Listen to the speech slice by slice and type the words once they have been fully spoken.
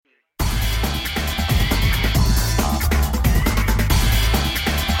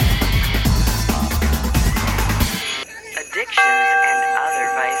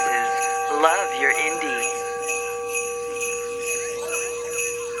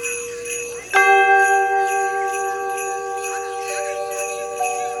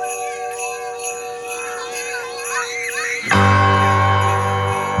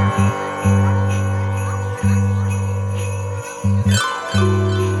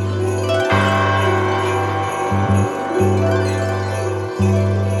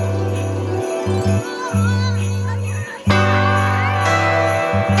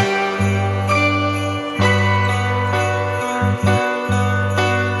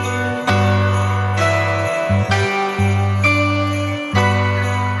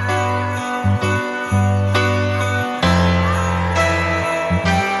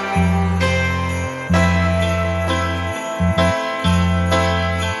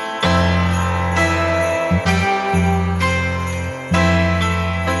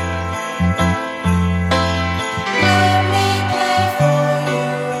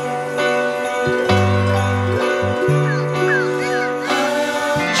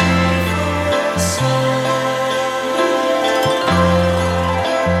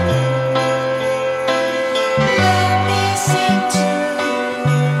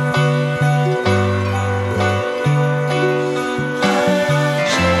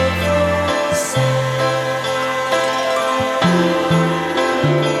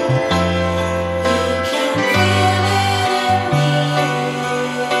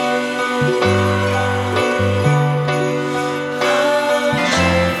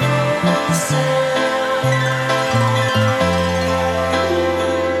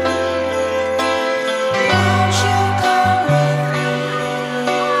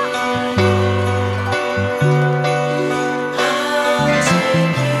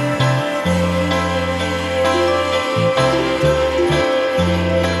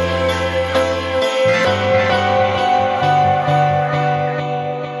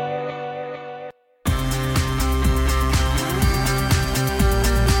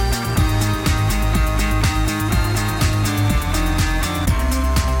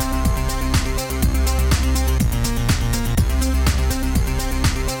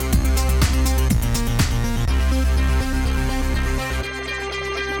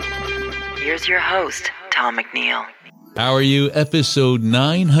Here's your host, Tom McNeil. How are you? Episode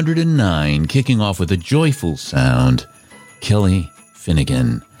 909, kicking off with a joyful sound, Kelly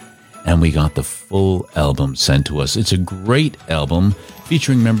Finnegan. And we got the full album sent to us. It's a great album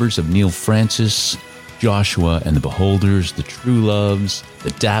featuring members of Neil Francis, Joshua and the Beholders, the True Loves,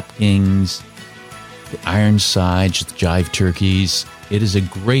 the Dap Kings, the Ironsides, the Jive Turkeys. It is a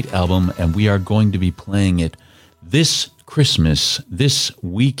great album, and we are going to be playing it this Christmas, this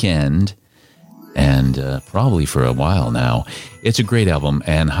weekend, and probably for a while now. It's a great album,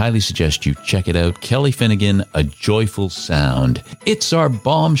 and highly suggest you check it out. Kelly Finnegan, A Joyful Sound. It's our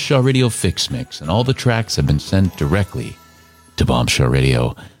Bombshell Radio Fix Mix, and all the tracks have been sent directly to Bombshell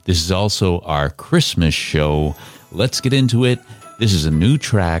Radio. This is also our Christmas show. Let's get into it. This is a new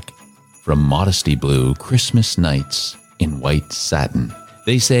track from Modesty Blue, Christmas Nights in White Satin.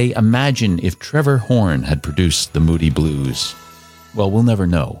 They say, imagine if Trevor Horn had produced the Moody Blues. Well, we'll never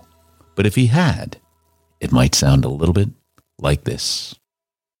know. But if he had, it might sound a little bit like this.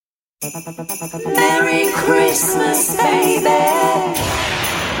 Merry Christmas, baby.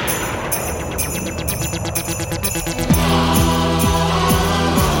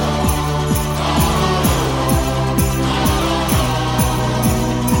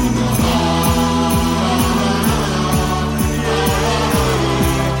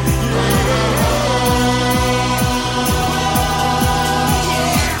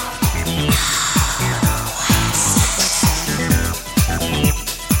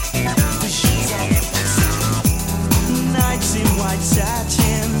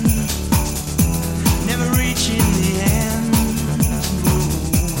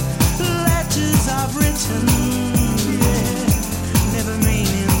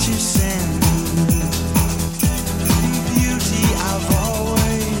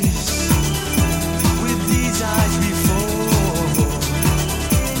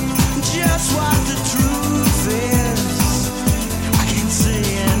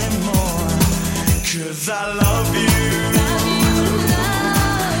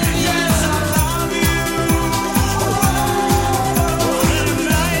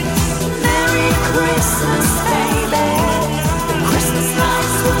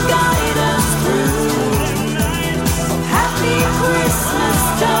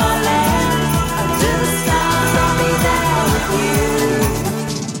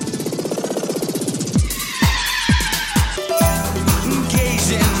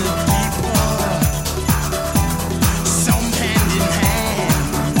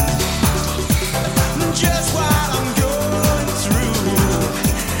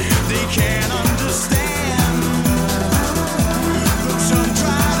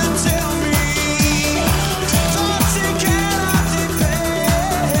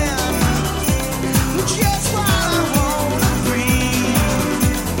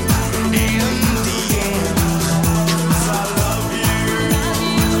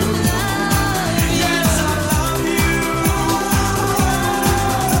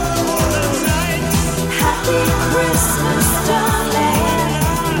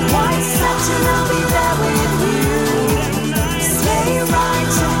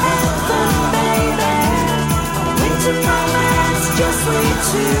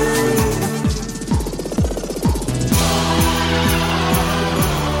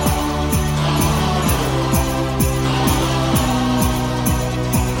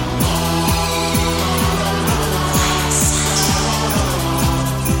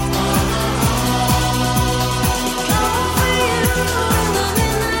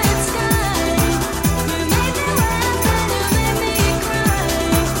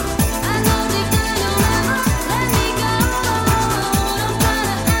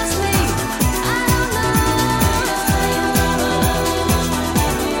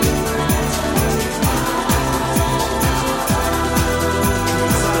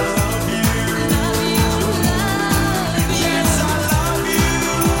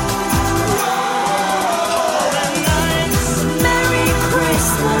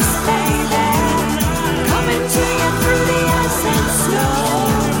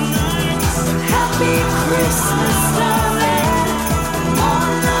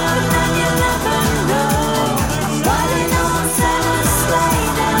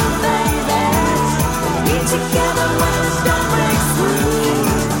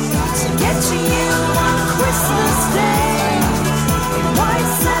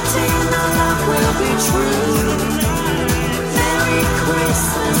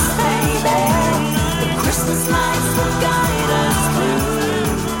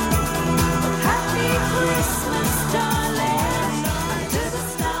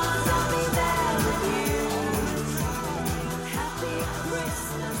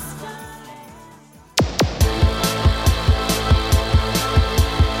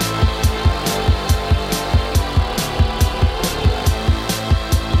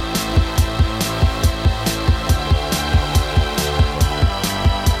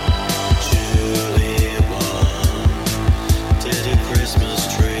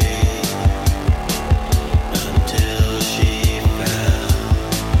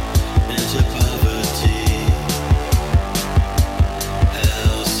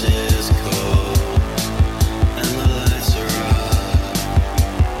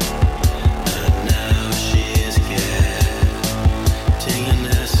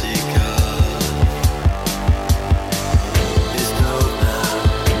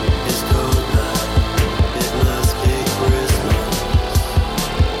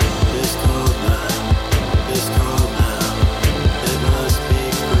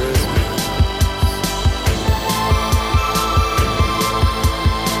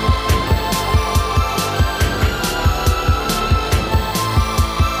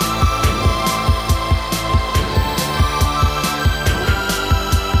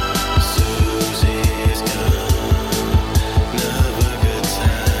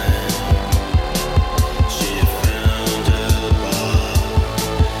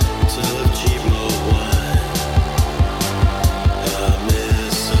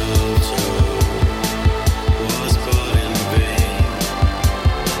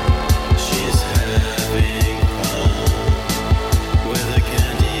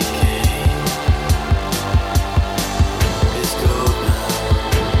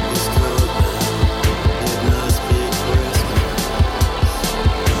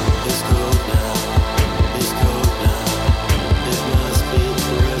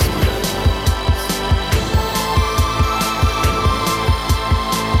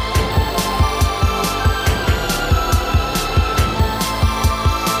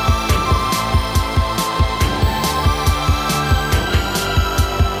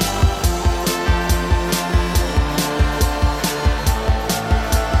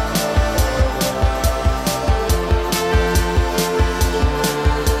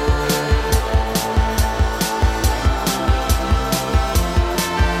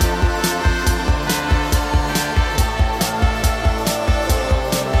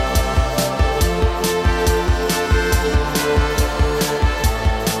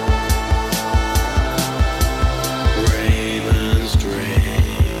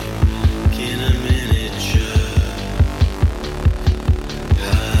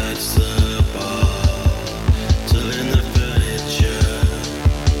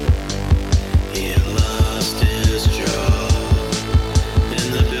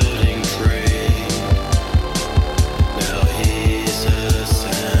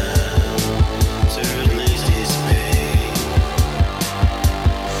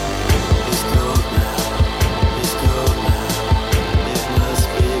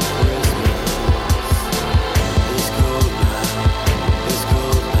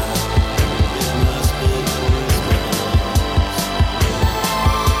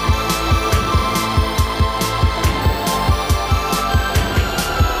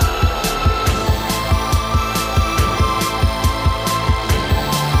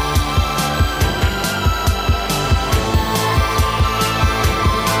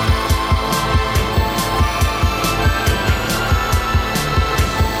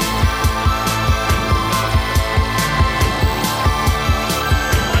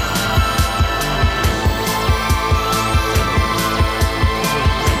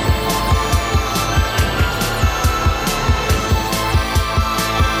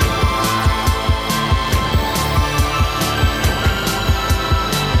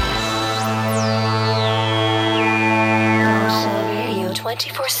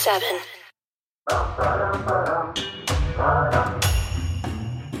 24/7.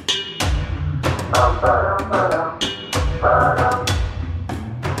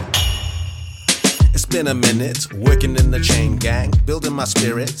 It's been a minute, working in the chain gang, building my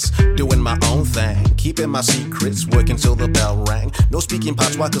spirits, doing my own thing, keeping my secrets, working till the bell rang. No speaking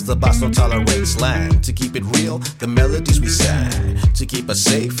patois cause the boss don't tolerate slang. To keep it real, the melodies we sang. To keep us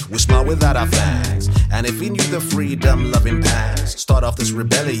safe, we smile without our fangs. And if we knew the freedom-loving pangs, start off this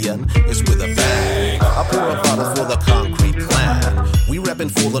rebellion, it's with a bang. I pour a bottle for the concrete clan. We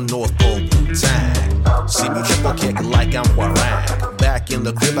reppin' for the North Pole Wu-Tang. See me triple kick like I'm Warang. Back in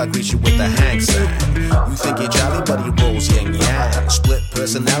the crib, I greet you with the hang sang. You think you're jolly, but he rolls yin yang. Split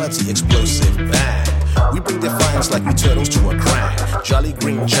personality, explosive bang. We bring defiance like we turtles to a crank. Jolly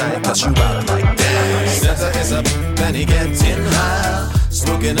green giant, cuts you out like damn. Santa is up, Benny getting high.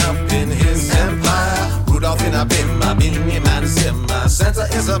 Smoking up in his empire. Rudolph in a bimmer, Minnie Man Zimmer. Santa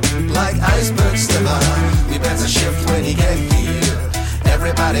is up like iceberg slimmer. We better shift when he get here.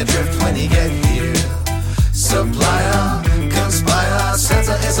 Everybody drift when he get here. Supplier, conspire.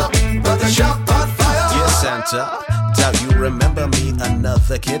 Santa is up, but the shop on fire. Dear Santa, doubt you remember me.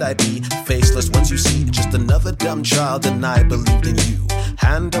 Another kid I be, faceless once you see. Just another dumb child and I believed in you.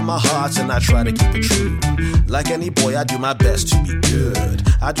 Hand on my heart and I try to keep it true. Like any boy, I do my best to be good.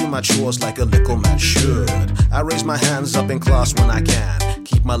 I do my chores like a little man should. I raise my hands up in class when I can.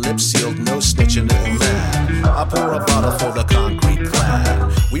 Keep my lips sealed, no snitching, little man. I pour a bottle for the concrete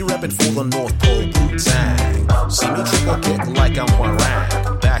clan. We rep it for the North Pole Wu-Tang. See me triple kick like I'm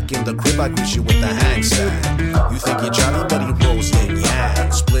Warang. Back in the crib, I greet you with the hang sang. You think you're jolly, but he rolls yin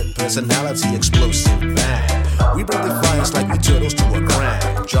yang. Split personality, explosive bang. We bring defiance like we turtles to a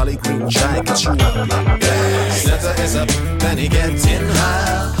crank. Jolly green giant, cuts you out like bang. Santa is up, Benny getting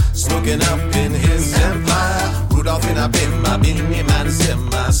high. Smoking up in his empire. Rudolph in a bimmer, Minnie Man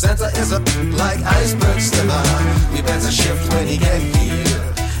Zimmer. Santa is up like iceberg slimmer. We better shift when he get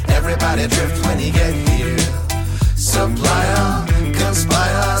here. Everybody drift when he get here. Supplier,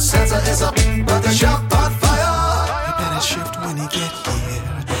 conspire. Santa is up, but the shop on fire. We better shift when he get here.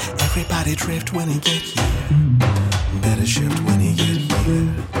 Everybody drift when he get here. Better shift when he get here.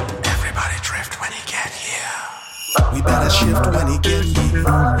 Everybody drift when he get here. We better shift when he get here.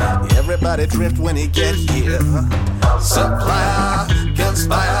 Everybody drift when he get here. Supplier,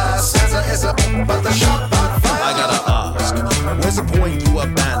 conspire. Santa is up, but the shop on fire. I gotta ask, where's the point you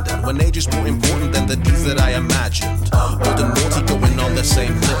abandoned when age is more important than the deeds that I imagined? Old and naughty going on the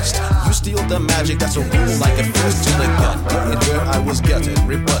same list. You steal the magic, that's a rule like a fist to the gut. It hurt, I was gutted,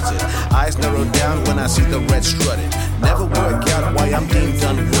 rebutted. Eyes narrowed down when I see the red strutted. Never work out why I'm deemed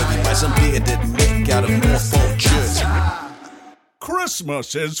unworthy by some bearded Nick out of Norfolk, Jersey.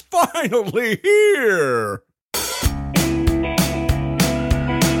 Christmas is finally here!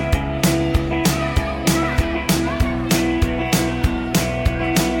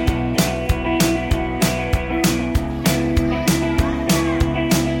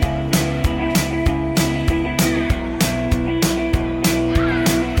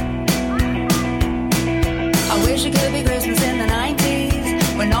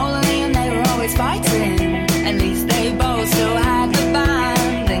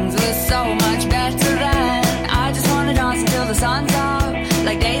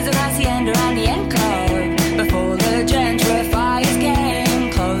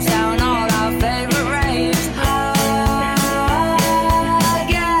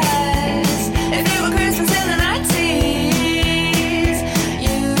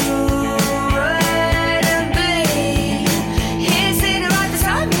 Here's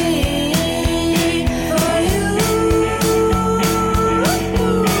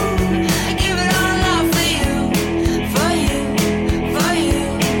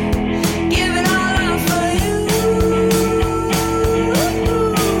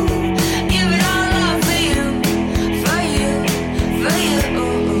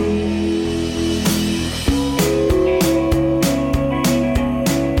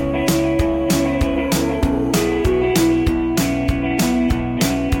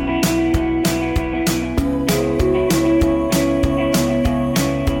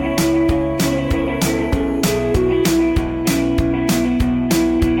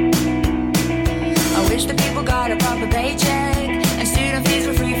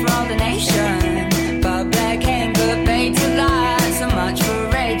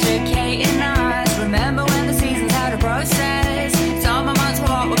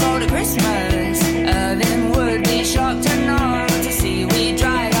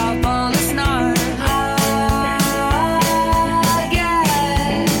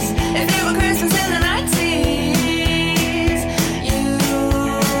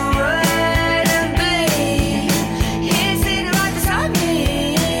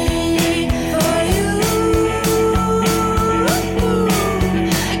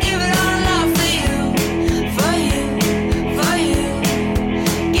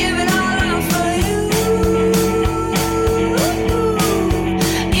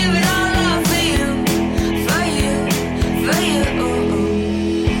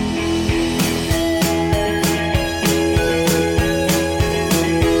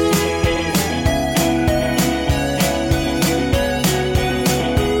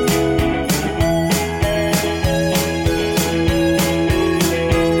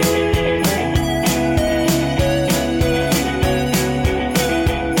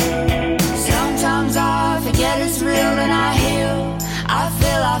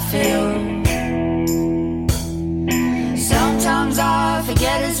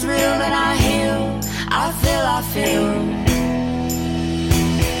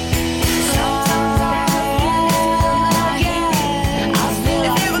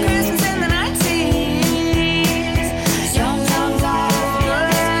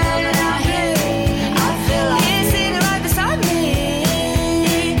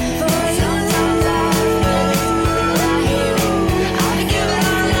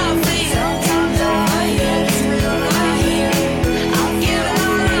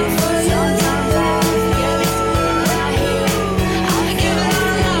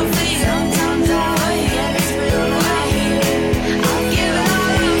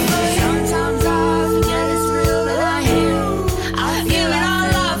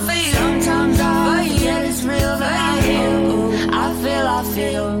I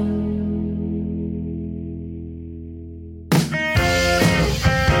feel.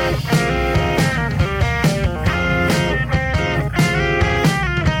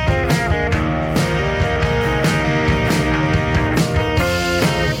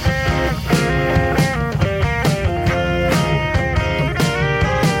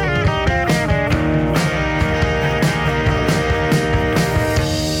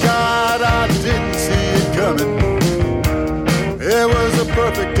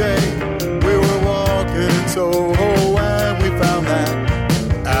 Perfect day. We were walking in Soho and we found that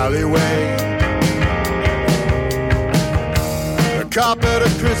alleyway. A carpet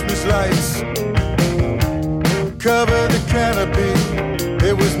of Christmas lights covered the canopy.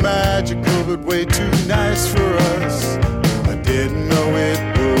 It was magical but way too nice for us. I didn't know it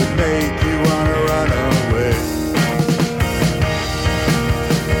would make you wanna run away.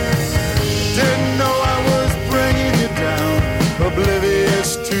 Didn't know I was bringing you down, oblivious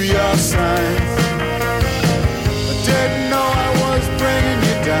to your signs. I didn't know I was bringing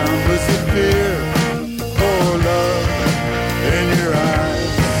you down. Was it fear or love in your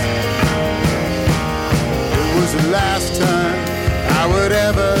eyes? It was the last time I would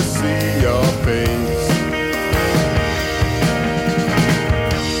ever see your face.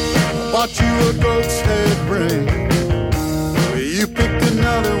 I bought you a goat's head ring. You picked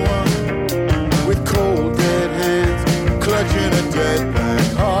another one with cold dead hands, clutching a dead black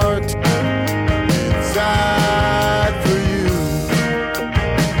heart inside for you.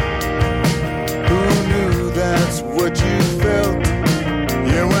 Who knew that's what you felt?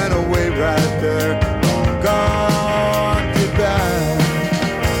 You went away right there, long gone, goodbye.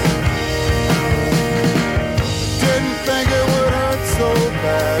 Didn't think it would hurt so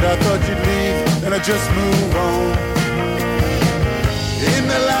bad. I thought you'd leave and I'd just move on. In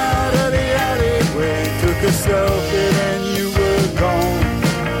the light of the alleyway, took a selfie and you were gone.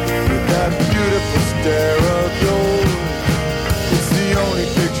 With that beautiful stare of yours, it's the only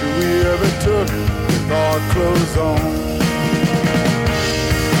picture we ever took with our clothes on.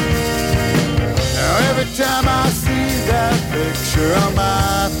 Now every time I see that picture on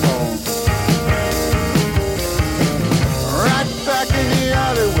my phone, right back in the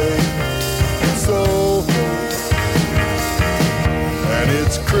alleyway, it's Soho, and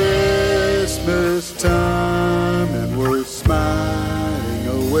it's Christmas time and we're smiling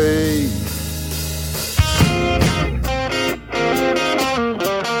away.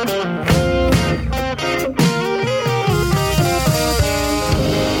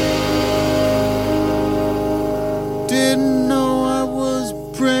 Didn't know I was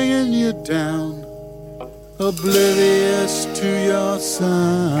bringing you down, oblivious to your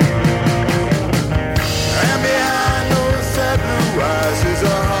sign. And behind those sad blue eyes is a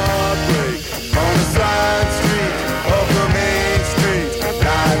heartbreak on a side street off the main street.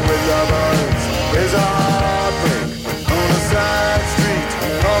 Lying with lovers is a heartbreak on a side street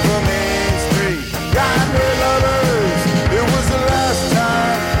off the main street. Lying with lovers, it was the last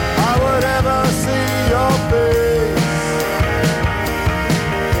time I would ever see your face.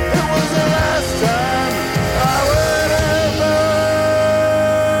 It was the last time I would ever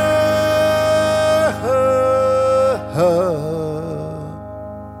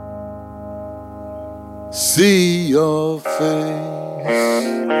see your face.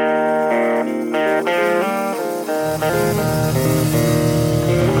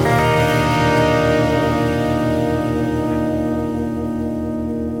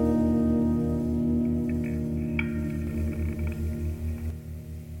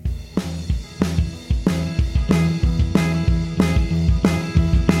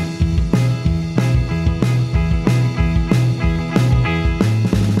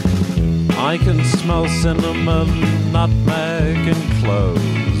 I can smell cinnamon, nutmeg and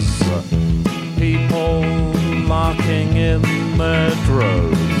cloves. People larking in their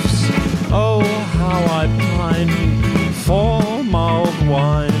droves. Oh, how I pine for mulled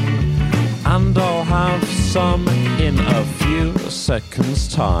wine. And I'll have some in a few seconds'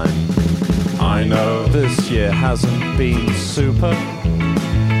 time. I know this year hasn't been super,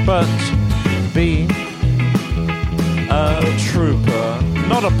 but be a trooper,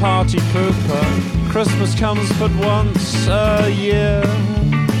 not a party pooper. Christmas comes but once a year,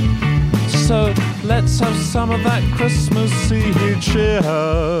 so let's have some of that Christmassy cheer.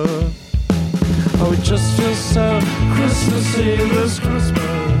 Oh, it just feels so Christmassy this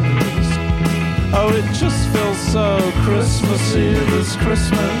Christmas. Oh, it just feels so Christmassy this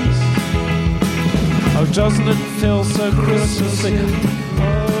Christmas. Oh, doesn't it feel so Christmassy?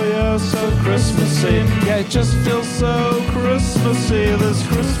 Oh yeah, so Christmassy. Yeah, it just feels so Christmassy this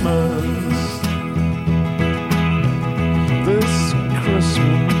Christmas. This Christmas.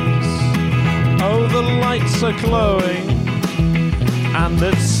 streets are glowing and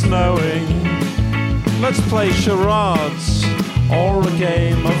it's snowing. Let's play charades or a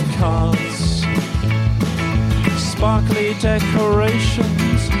game of cards. Sparkly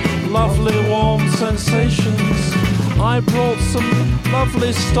decorations, lovely warm sensations. I brought some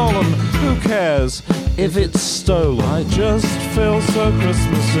lovely stolen. Who cares if it's stolen? I just feel so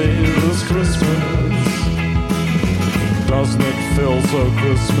Christmassy this Christmas. Doesn't it feel so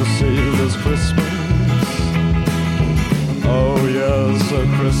Christmassy this Christmas? Oh yeah, so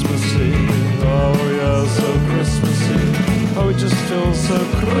Christmassy. Oh yeah, so Christmassy. Oh, it just feels so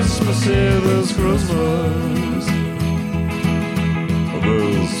Christmassy this Christmas.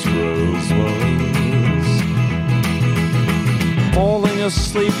 This Christmas. Falling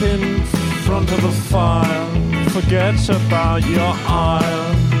asleep in front of the fire. Forget about your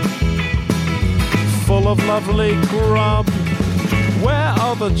ire. Full of lovely grub. Where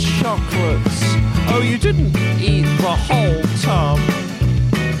are the chocolates? Oh, you didn't eat the whole tub.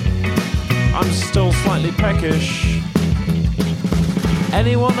 I'm still slightly peckish.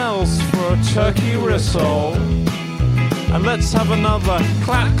 Anyone else for a turkey risole? And let's have another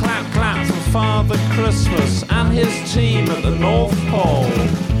clap, clap, clap for Father Christmas and his team at the North Pole.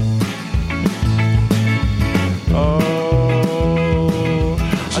 Oh,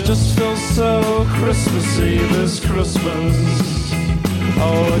 I just feel so Christmassy this Christmas.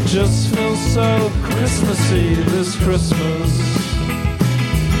 Oh, it just feels so Christmassy this Christmas.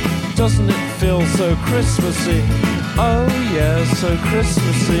 Doesn't it feel so Christmassy? Oh yeah, so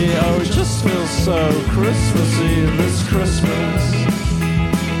Christmassy. Oh, it just feels so Christmassy this Christmas.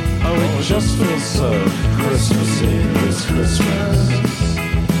 Oh, it just feels so Christmassy this Christmas.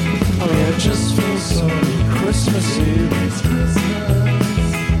 Oh yeah, it just feels so Christmassy this Christmas.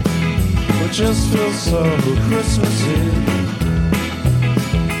 Oh, it just feels so Christmassy.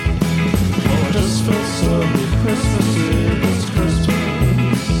 Just feels so Christmassy this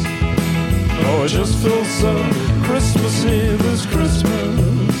Christmas. Oh, it just feels so Christmassy this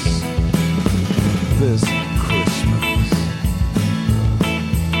Christmas. This Christmas.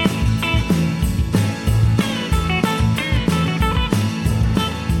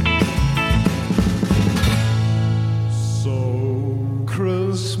 So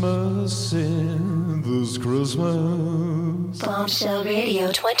Christmassy this Christmas. Bombshell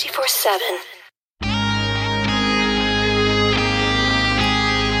Radio 24/7.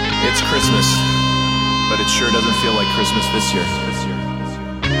 It's Christmas, but it sure doesn't feel like Christmas this year.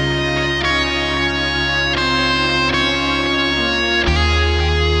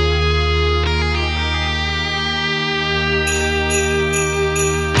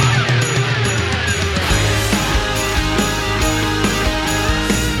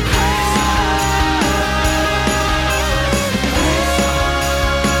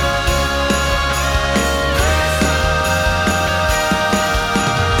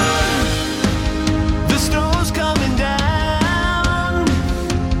 The snow's coming down.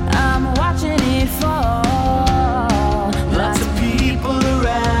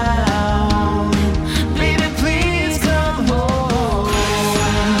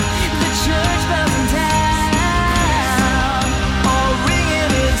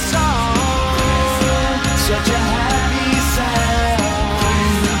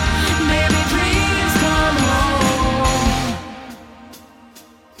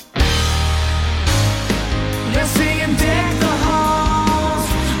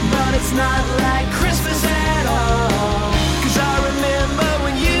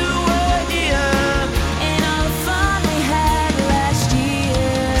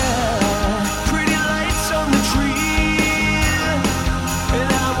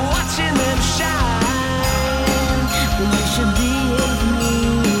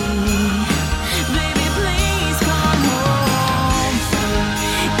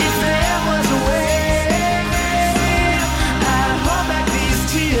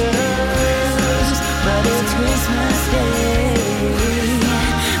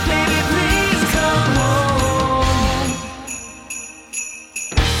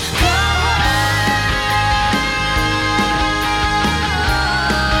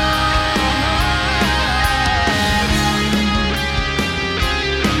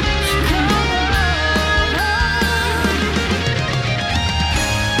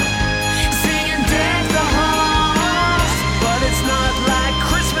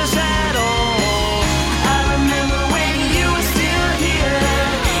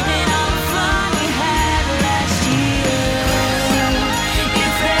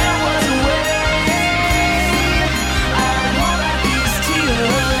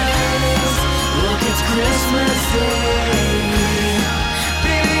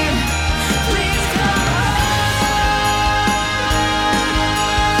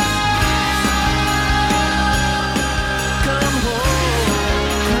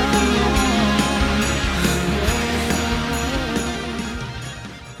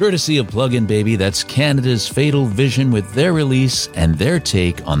 Courtesy of Plug-in Baby, that's Canada's Fatal Vision with their release and their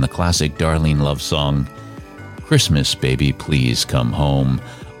take on the classic Darlene Love song, Christmas Baby Please Come Home.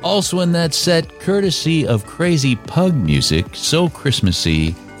 Also in that set, courtesy of Crazy Pug Music, So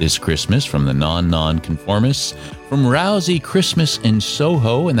Christmassy This Christmas from the Non-Nonconformists, from Rousey Christmas in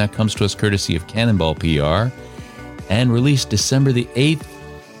Soho, and that comes to us courtesy of Cannonball PR, and released December the 8th,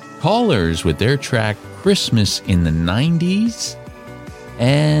 Callers with their track Christmas in the 90s,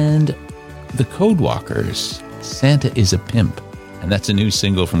 and the Codewalkers, Santa is a Pimp, and that's a new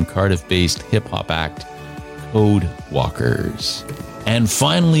single from Cardiff-based hip-hop act Codewalkers. And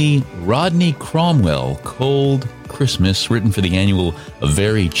finally, Rodney Cromwell, Cold Christmas, written for the annual A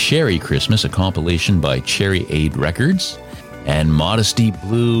Very Cherry Christmas, a compilation by Cherry Aid Records, and Modesty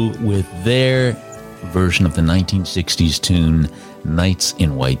Blue with their version of the 1960s tune Nights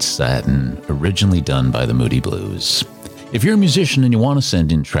in White Satin, originally done by the Moody Blues. If you're a musician and you want to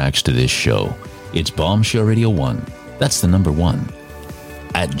send in tracks to this show, it's bombshellradio1, that's the number 1,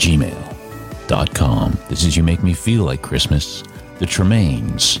 at gmail.com. This is You Make Me Feel Like Christmas, the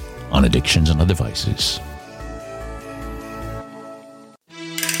Tremaines on Addictions and Other Vices.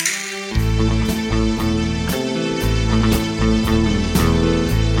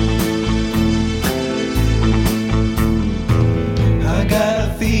 I got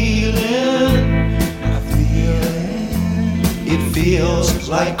a feeling, it feels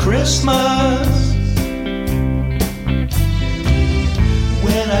like Christmas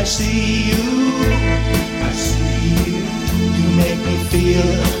when I see you, you make me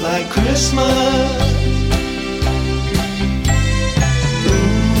feel like Christmas.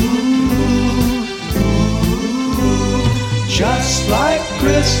 Just like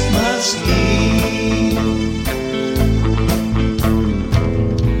Christmas Eve.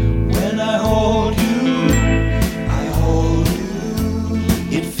 When I hold you,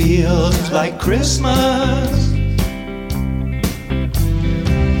 it feels like Christmas.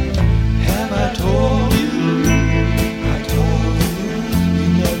 Have I told you, you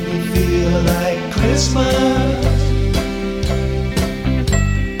make me feel like Christmas.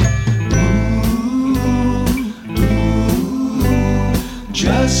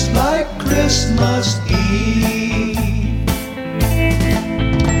 Just like Christmas Eve.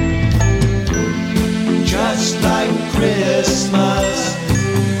 Just like Christmas.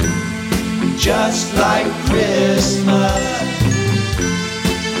 Just like Christmas.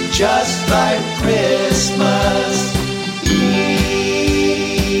 Just like Christmas Eve.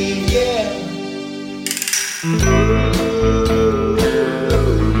 Yeah.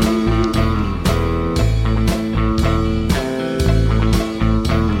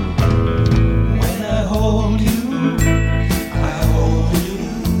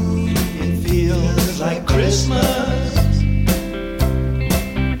 Christmas.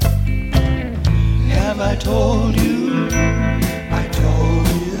 Have I told you,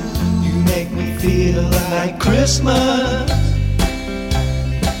 you make me feel like Christmas.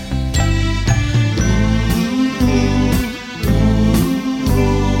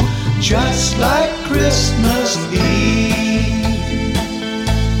 Just like Christmas Eve.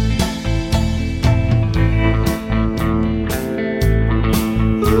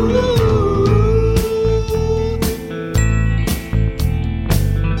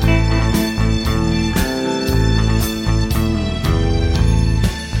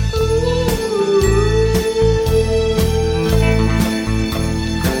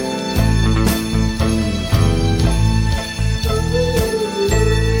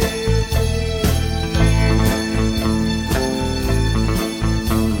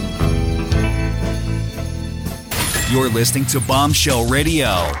 You're listening to Bombshell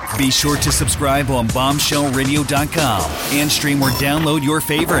Radio. Be sure to subscribe on bombshellradio.com and stream or download your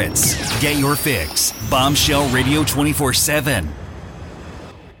favorites. Get your fix. Bombshell Radio 24/7.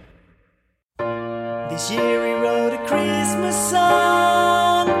 This year we wrote a Christmas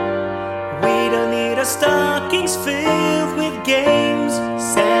song. We don't need our stockings filled with games.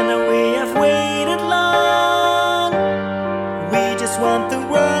 Santa, we have waited long. We just want the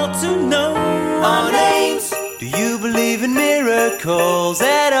world to know our names. Do you believe in miracles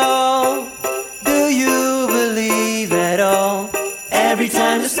at all? Do you believe at all? Every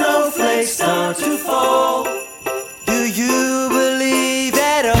time the snowflakes start to fall, do you believe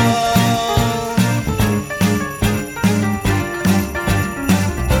at all?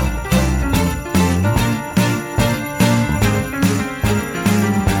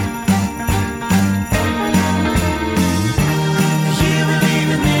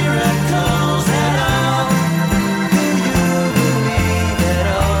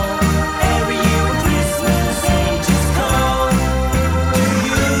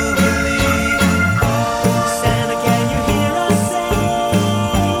 You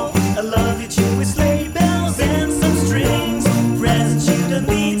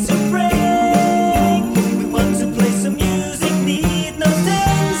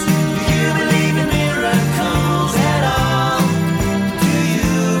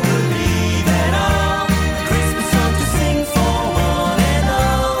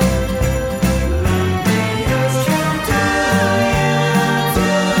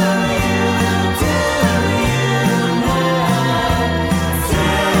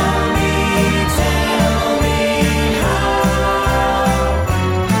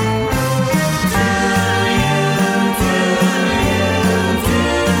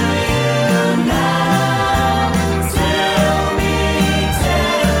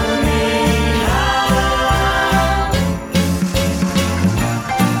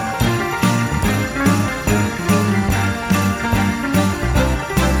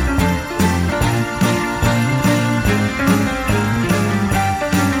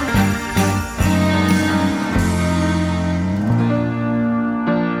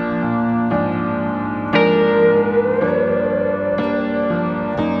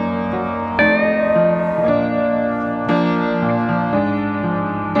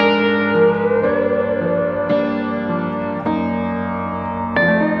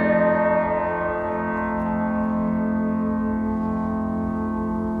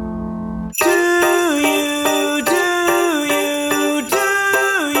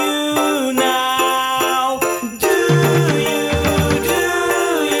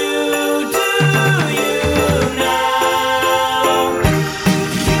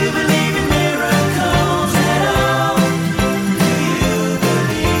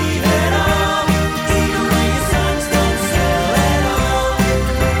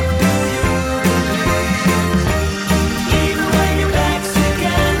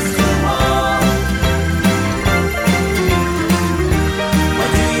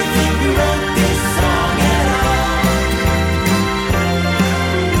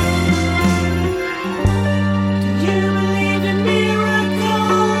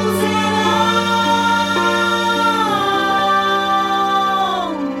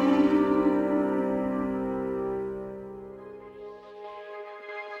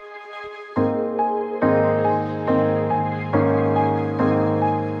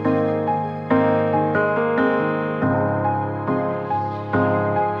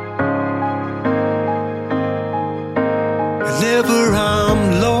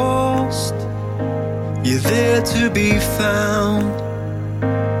be found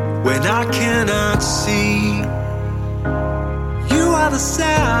when I cannot see. You are the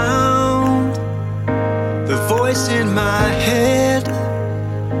sound, the voice in my head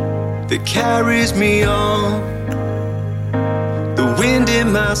that carries me on, the wind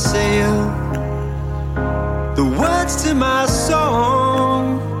in my sail, the words to my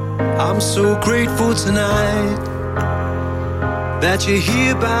song. I'm so grateful tonight that you're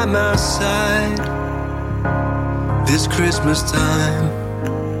here by my side this Christmas time.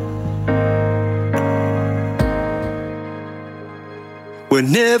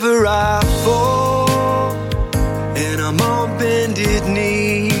 Whenever I fall and I'm on bended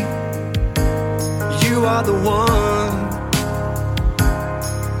knee, you are the one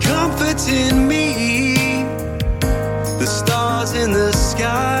comforting me. The stars in the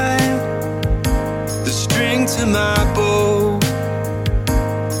sky, the string to my bow,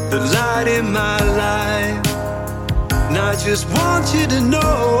 the light in my life. And I just want you to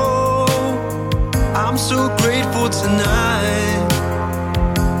know I'm so grateful tonight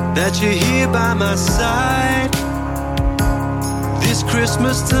that you're here by my side this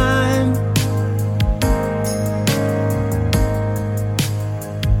Christmas time.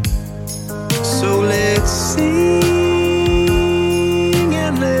 So let's sing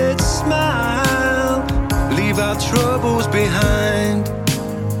and let's smile, leave our troubles behind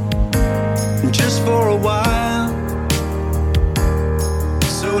just for a while.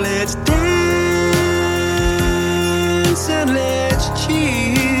 So let's dance and let's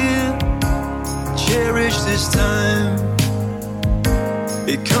cheer, cherish this time.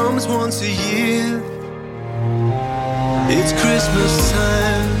 It comes once a year. It's Christmas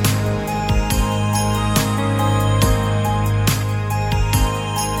time.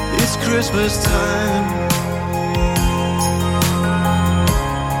 It's Christmas time.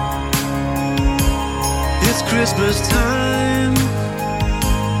 It's Christmas time.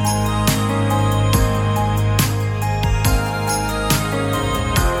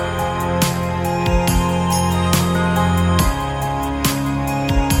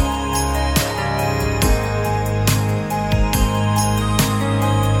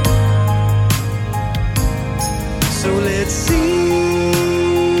 So let's sing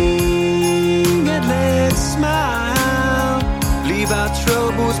and let's smile, leave our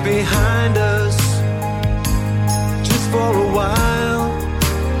troubles behind us just for a while.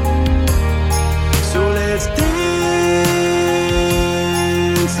 So let's dance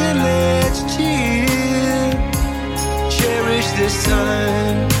and let's cheer, cherish this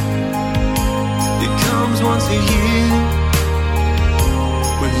time. It comes once a year.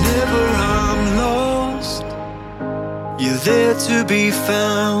 Whenever I'm lost, you're there to be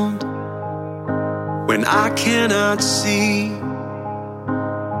found. When I cannot see,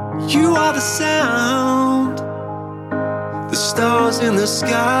 you are the sound, the stars in the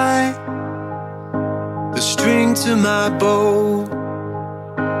sky, the string to my bow.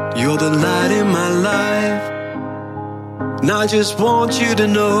 You're the light in my life, and I just want you to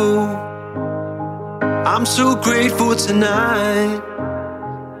know I'm so grateful tonight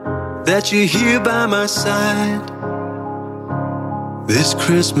that you're here by my side this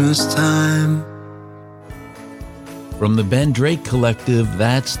Christmas time. From the Ben Drake Collective,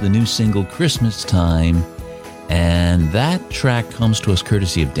 that's the new single Christmas Time. And that track comes to us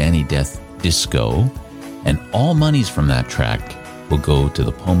courtesy of Danny Death Disco. And all monies from that track will go to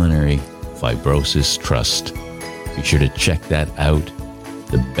the Pulmonary Fibrosis Trust. Be sure to check that out,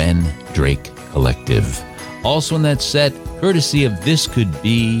 the Ben Drake Collective. Also in that set, courtesy of This Could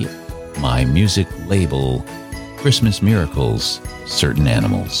Be My Music label, Christmas Miracles, Certain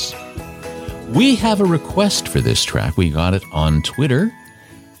Animals. We have a request for this track. We got it on Twitter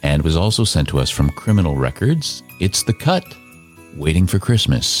and it was also sent to us from Criminal Records. It's The Cut, Waiting for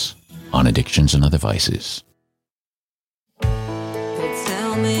Christmas on Addictions and Other Vices. They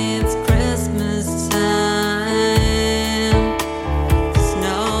tell me it's Christmas time.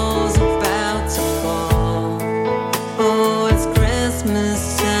 Snow's about to fall. Oh, it's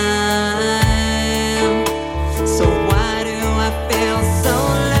Christmas time. So why do I feel so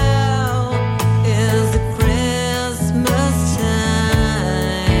low? Is it Christmas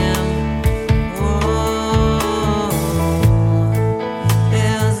time? Oh,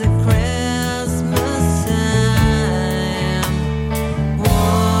 is it Christmas time?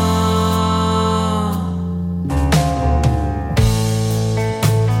 Oh.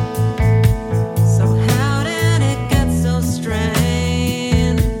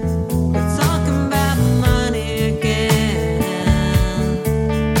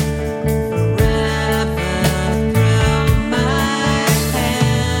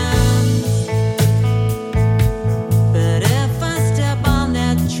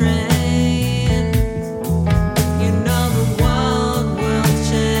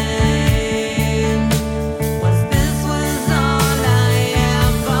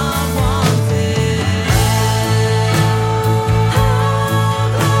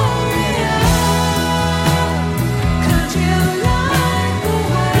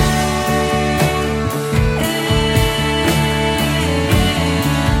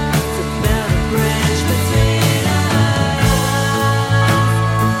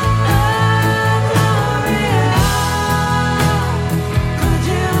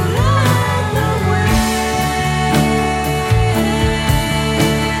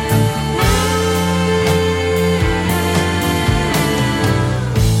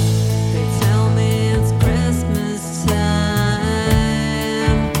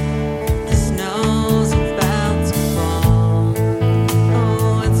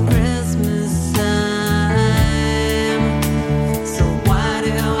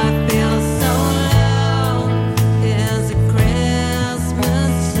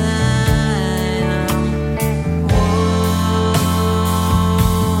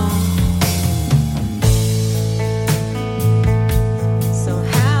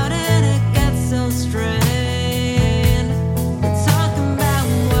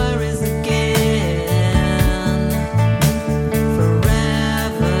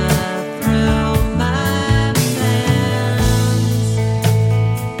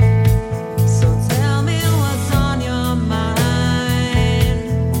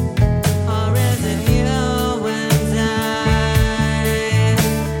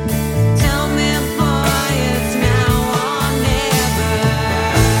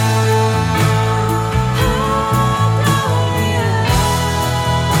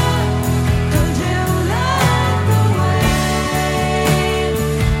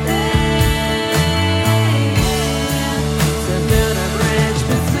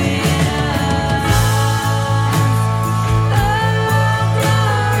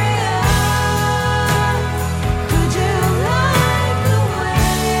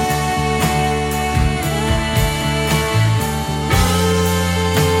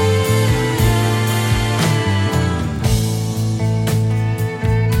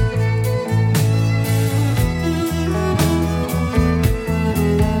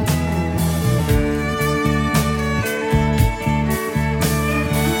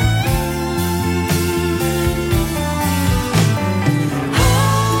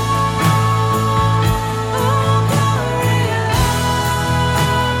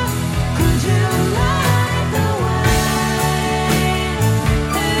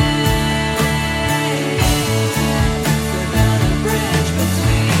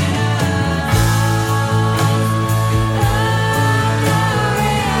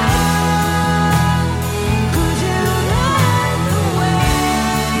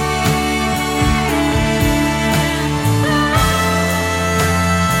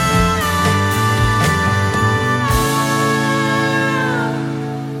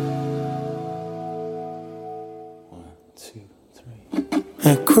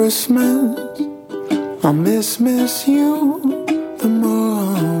 At Christmas, I miss you the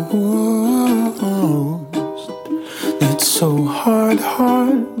most. It's so hard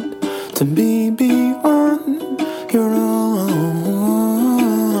to be beyond your own.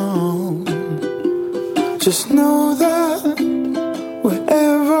 Just know that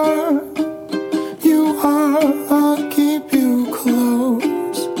wherever you are, I'll keep you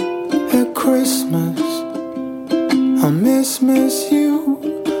close. At Christmas, I miss you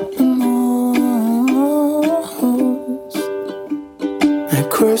the most. At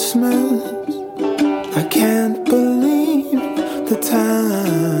Christmas, I can't believe the time,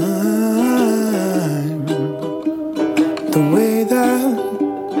 the way that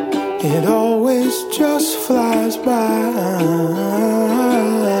it always just flies by.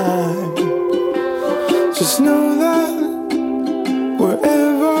 Just know that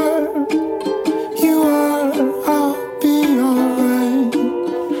wherever you are, I'll be alright.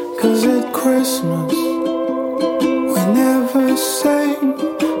 'Cause at Christmas, we never say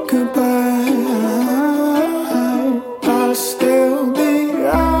goodbye. I'll still be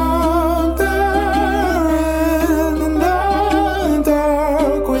out there in the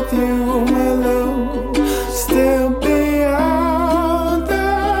dark with you, my love. Still be out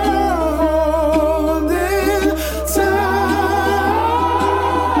there holding tight.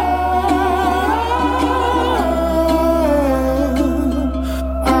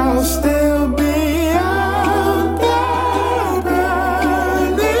 I'll still be out there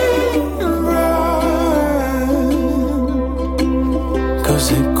burning bright. 'Cause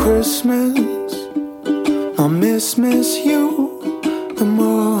at Christmas, I miss you the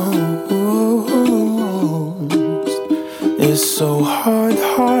most. It's so hard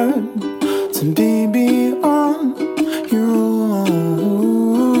to be beyond your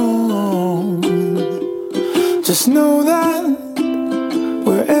own. Just know that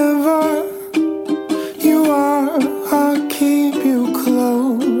wherever you are, I'll keep you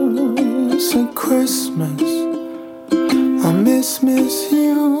close. At Christmas, I miss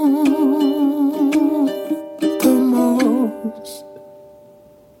you the most.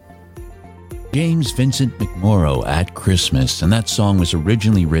 James Vincent McMorrow, At Christmas, and that song was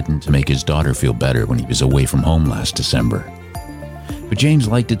originally written to make his daughter feel better when he was away from home last December. But James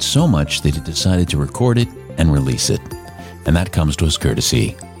liked it so much that he decided to record it and release it. And that comes to us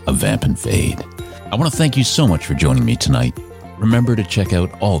courtesy of Vamp and Fade. I want to thank you so much for joining me tonight. Remember to check out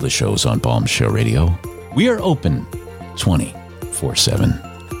all the shows on Bombshell Radio. We are open 24/7.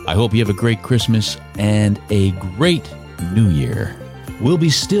 I hope you have a great Christmas and a great New Year. We'll be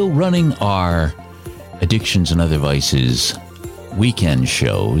still running our Addictions and Other Vices weekend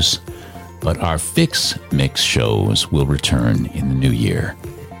shows, but our Fix Mix shows will return in the new year.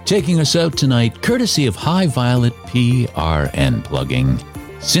 Taking us out tonight, courtesy of High Violet PRN Plugging,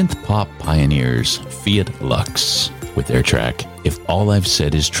 synth pop pioneers Fiat Lux with their track, If All I've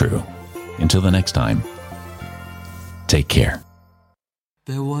Said Is True. Until the next time, take care.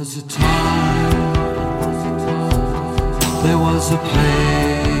 There was a time, there was a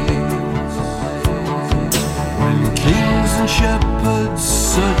place, when kings and shepherds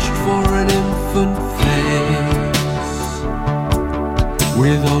searched for an infant face.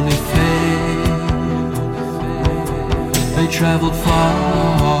 With only faith, they traveled far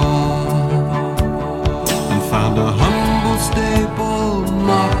and found a humble stable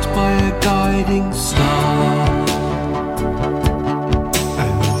marked by a guiding star.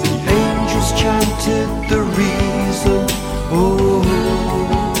 Chanted the reason, oh,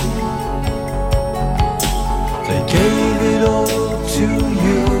 they gave it all to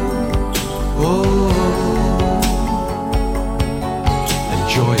you, oh, and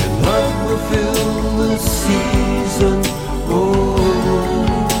joy and love will fill the season, oh,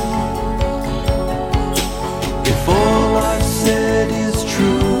 if all I've said is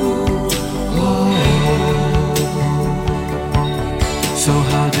true, oh, so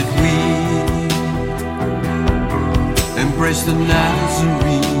how did we embrace the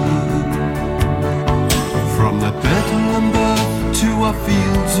Nazarene? From that Bethlehem birth to our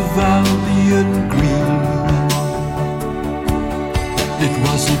fields of Albion green, it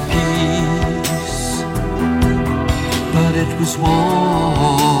wasn't peace, but it was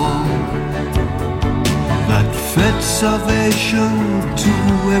war that fed salvation to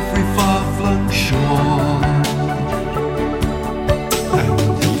every far-flung shore. And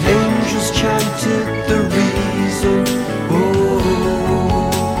the angels chanted the reason, oh,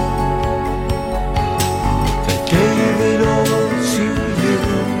 they gave it all to you,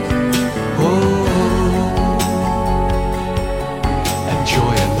 oh, and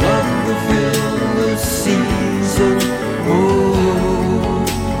joy and love will fill the season, oh.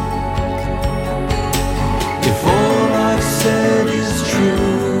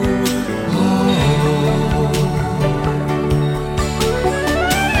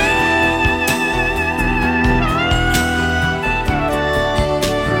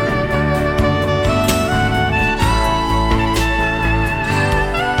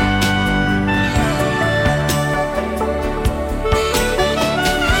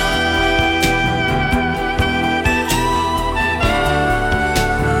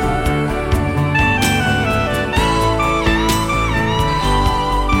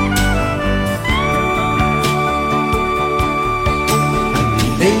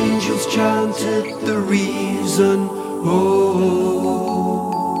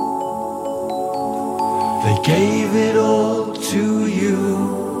 gave it all to you.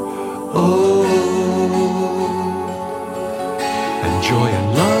 Oh, and joy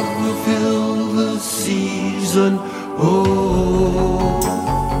and love will fill the season. Oh.